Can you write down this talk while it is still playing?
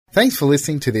Thanks for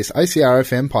listening to this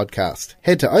OCRFM podcast.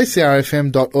 Head to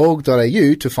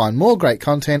ocrfm.org.au to find more great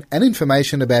content and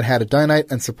information about how to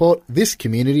donate and support this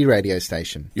community radio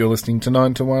station. You're listening to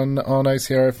 9 to 1 on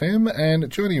OCRFM, and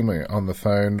joining me on the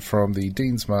phone from the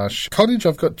Deans Marsh Cottage,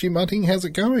 I've got Jim Hunting. How's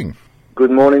it going?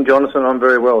 Good morning, Jonathan. I'm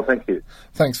very well, thank you.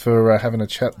 Thanks for having a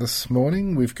chat this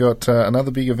morning. We've got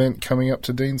another big event coming up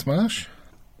to Deans Marsh.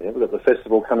 Yeah, we've got the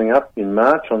festival coming up in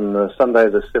March on Sunday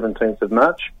the 17th of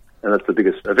March. And that's the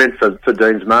biggest event for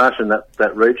Deans Marsh and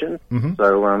that region. Mm-hmm.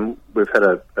 So we've had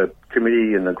a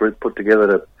committee and a group put together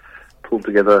to pull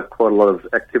together quite a lot of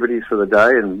activities for the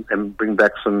day and bring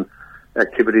back some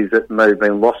activities that may have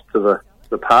been lost to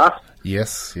the past.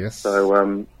 Yes.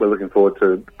 So we're looking forward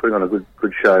to putting on a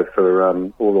good show for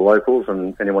all the locals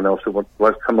and anyone else who wants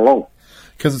to come along.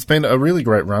 Because it's been a really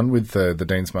great run with the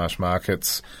Deans Marsh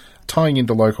markets, tying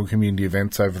into local community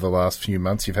events over the last few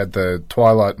months. You've had the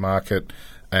Twilight Market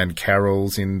and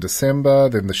carols in December,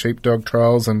 then the sheepdog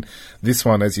trials, and this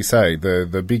one, as you say,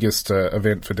 the biggest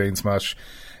event for Deans Marsh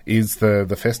is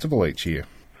the festival each year.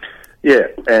 Yeah,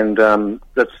 and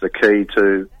that's the key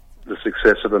to the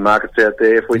success of the markets out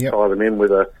there. If we tie them in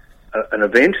with an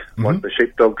event, like the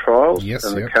sheepdog trials and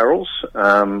the carols,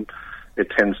 it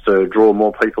tends to draw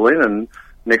more people in, and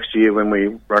next year when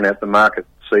we run out the market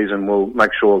season, we'll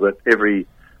make sure that every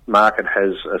market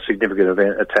has a significant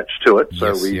event attached to it,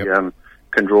 so we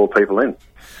can draw people in.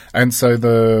 And so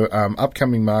the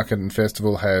upcoming market and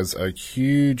festival has a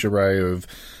huge array of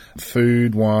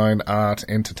food, wine, art,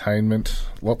 entertainment,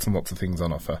 lots and lots of things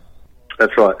on offer.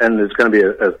 That's right, and there's going to be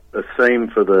a theme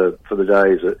for the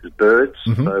days is birds,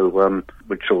 so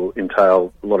which will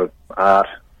entail a lot of art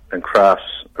and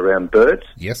crafts around birds.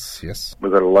 Yes.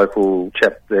 We've got a local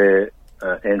chap there,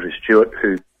 Andrew Stewart,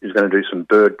 who is going to do some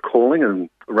bird calling and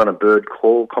run a bird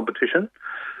call competition,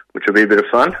 which will be a bit of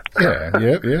fun. Yeah.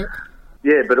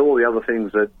 Yeah, but all the other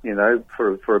things that,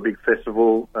 for a big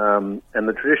festival, and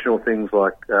the traditional things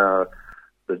like the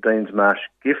Deans Marsh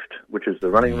Gift, which is the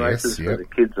running races for the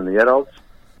kids and the adults.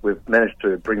 We've managed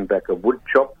to bring back a wood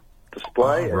chop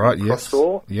display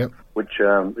cross-saw, which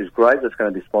is great. That's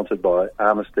going to be sponsored by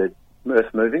Armistead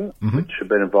Earth Moving, which have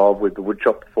been involved with the wood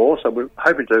chop before. So we're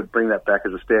hoping to bring that back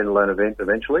as a standalone event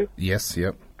eventually. Yes.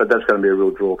 But that's going to be a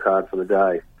real draw card for the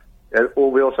day.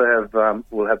 Or we also have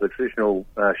we'll have the traditional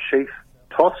sheath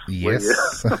toss. Yes.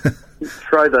 Where you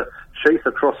throw the sheath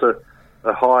across a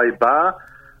high bar.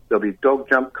 There'll be dog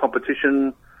jump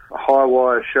competition, a high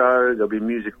wire show. There'll be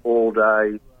music all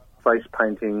day, face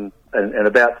painting, and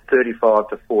about 35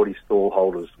 to 40 stall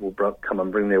holders will come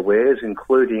and bring their wares,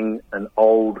 including an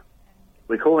old,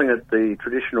 we're calling it the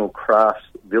traditional crafts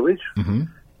village, and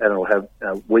it'll have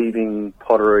weaving,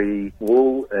 pottery,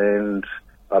 wool, and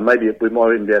maybe we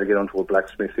might even be able to get onto a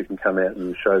blacksmith who can come out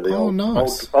and show the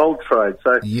old trade.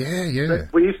 So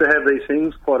we used to have these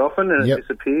things quite often, and it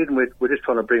disappeared, and we're just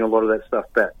trying to bring a lot of that stuff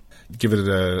back. Give it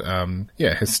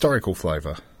a historical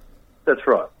flavour. That's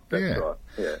right. That's right.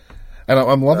 Yeah. And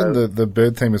I'm loving the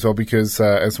bird theme as well, because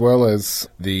as well as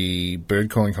the bird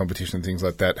calling competition and things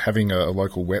like that, having a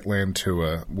local wetland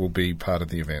tour will be part of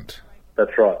the event.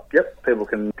 That's right. Yep. People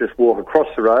can just walk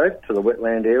across the road to the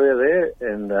wetland area there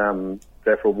and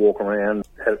go for a walk around.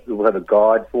 We'll have a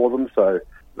guide for them, so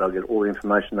they'll get all the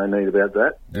information they need about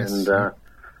that. Yes, and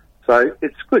so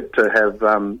it's good to have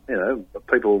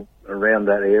people around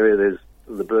that area.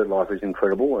 The bird life is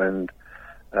incredible, and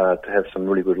to have some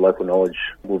really good local knowledge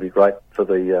will be great for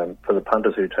the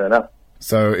punters who turn up.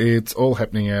 So it's all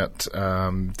happening at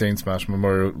Deans Marsh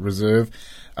Memorial Reserve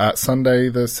Sunday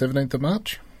the 17th of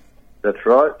March? That's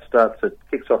right.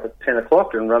 Kicks off at 10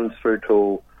 o'clock and runs through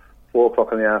till 4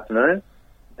 o'clock in the afternoon.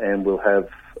 And we'll have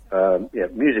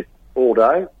music all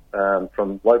day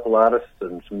from local artists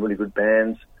and some really good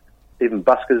bands. Even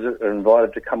buskers are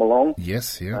invited to come along.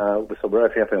 Yes, yeah. So we're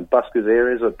opening up in buskers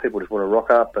areas where people just want to rock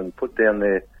up and put down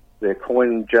their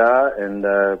coin jar and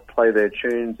play their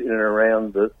tunes in and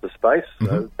around the space.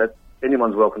 So that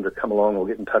anyone's welcome to come along or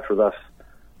get in touch with us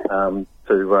to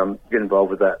get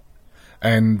involved with that.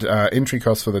 And entry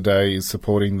cost for the day is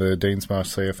supporting the Deans Marsh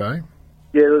CFA?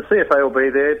 Yeah, the CFA will be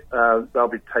there. They'll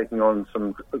be taking on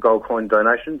some gold coin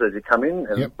donations as you come in,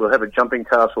 and we'll have a jumping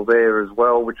castle there as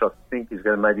well, which I think is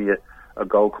going to maybe a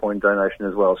gold coin donation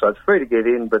as well. So it's free to get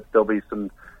in, but there'll be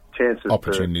some chances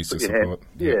opportunities to support.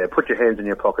 Put your hands in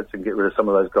your pockets and get rid of some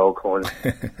of those gold coins.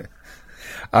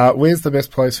 Where's the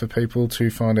best place for people to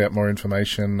find out more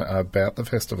information about the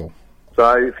festival?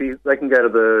 So they can go to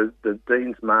the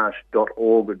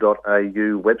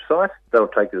deansmarsh.org.au website. That'll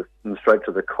take them straight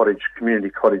to the community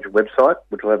cottage website,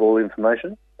 which will have all the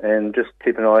information. And just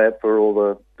keep an eye out for all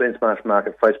the Deans Marsh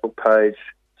Market Facebook page,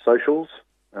 socials,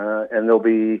 and there'll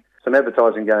be some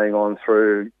advertising going on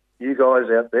through you guys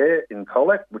out there in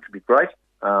Colac, which would be great,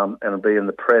 and it'll be in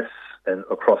the press and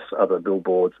across other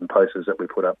billboards and posters that we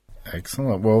put up.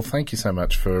 Excellent. Well, thank you so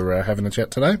much for having a chat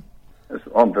today.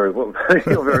 I'm very well.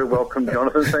 You're very welcome,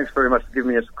 Jonathan. Thanks very much for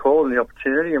giving us a call and the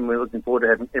opportunity, and we're looking forward to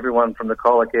having everyone from the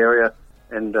Colac area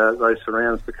and those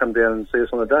surrounds to come down and see us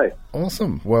on the day.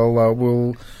 Awesome. Well,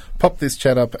 we'll pop this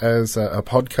chat up as a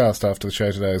podcast after the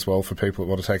show today as well for people that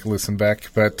want to take a listen back.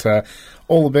 But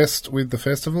all the best with the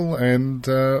festival, and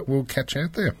we'll catch you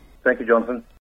out there. Thank you, Jonathan.